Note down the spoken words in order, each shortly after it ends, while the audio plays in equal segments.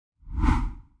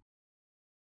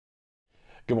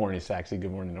Good morning, Saxy.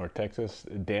 Good morning, North Texas.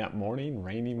 Damp morning,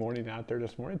 rainy morning out there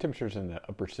this morning. Temperatures in the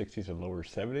upper 60s and lower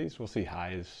 70s. We'll see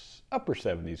highs upper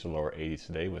 70s to lower 80s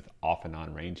today with off and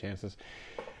on rain chances.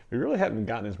 We really haven't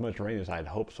gotten as much rain as I'd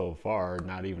hoped so far,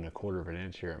 not even a quarter of an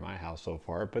inch here at my house so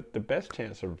far. But the best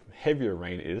chance of heavier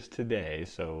rain is today,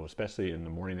 so especially in the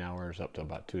morning hours up to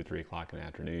about 2 or 3 o'clock in the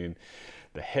afternoon.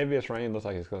 The heaviest rain looks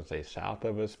like it's going to stay south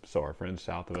of us, so our friends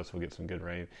south of us will get some good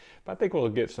rain. But I think we'll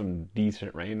get some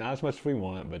decent rain, not as much as we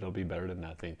want, but it'll be better than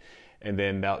nothing. And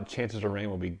then chances of rain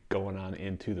will be going on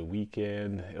into the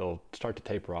weekend. It'll start to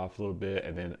taper off a little bit,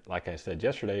 and then, like I said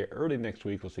yesterday, early next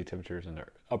week we'll see temperatures in the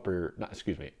upper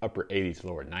 80s,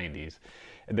 lower 90s,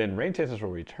 and then rain chances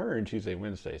will return Tuesday,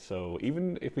 Wednesday. So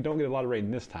even if we don't get a lot of rain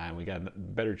this time, we got a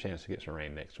better chance to get some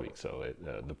rain next week. So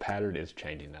the pattern is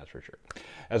changing, that's for sure.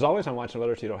 As always, I'm watching the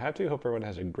weather so you don't have to. Hope everyone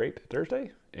has a great Thursday,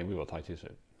 and we will talk to you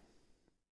soon.